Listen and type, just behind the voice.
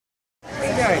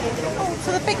Oh,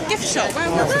 so the big gift shop, where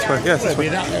was it? Yes, this way.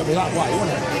 It'll be that way, won't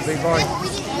it? It'll be by...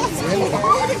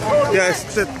 Yeah,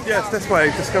 it's this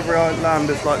way. Discovery Island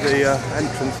is like the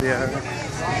entrance here.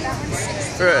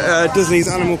 We're at Disney's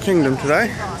Animal Kingdom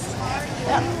today.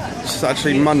 It's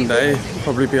actually Monday,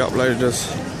 probably be uploaded as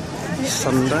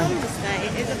Sunday.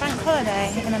 It's a bank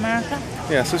holiday in America.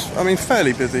 Yeah, so it's, I mean,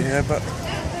 fairly busy here, but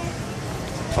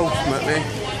ultimately,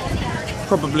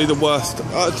 probably the worst.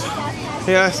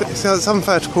 Yeah, it's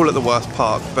unfair to call it the worst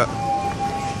park, but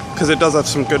because it does have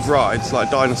some good rides,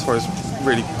 like Dinosaur is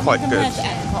really quite good.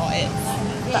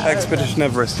 Expedition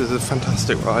Everest is a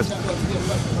fantastic ride,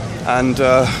 and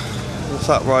what's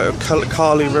that ride?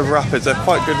 Kali River Rapids. They're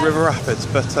quite good river rapids,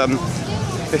 but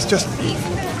it's just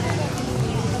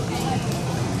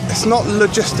it's not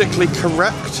logistically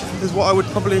correct, is what I would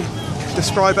probably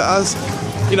describe it as.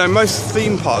 You know, most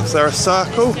theme parks, they're a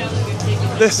circle.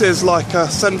 This is like a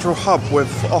central hub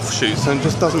with offshoots, and it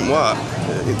just doesn't work.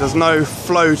 There's no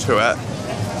flow to it.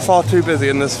 Far too busy,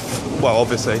 and there's, well,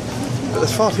 obviously, but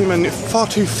there's far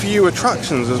too few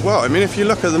attractions as well. I mean, if you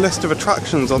look at the list of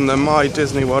attractions on the My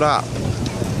Disney World app,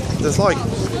 there's like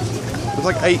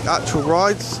 8 actual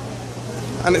rides,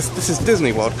 and this is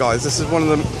Disney World, guys. This is one of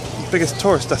the biggest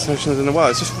tourist destinations in the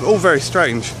world. It's just all very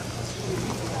strange.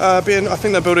 I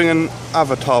think they're building an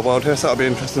Avatar world here, so that'll be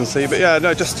interesting to see. But yeah,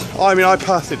 no, I mean, I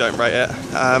personally don't rate it.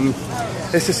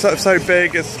 It's just so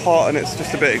big, it's hot, and it's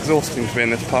just a bit exhausting to be in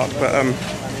this park. But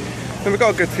we've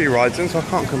got a good few rides in, so I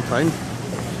can't complain.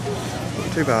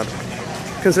 Not too bad.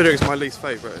 Considering it's my least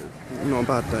favourite, not a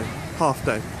bad day. Half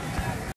day.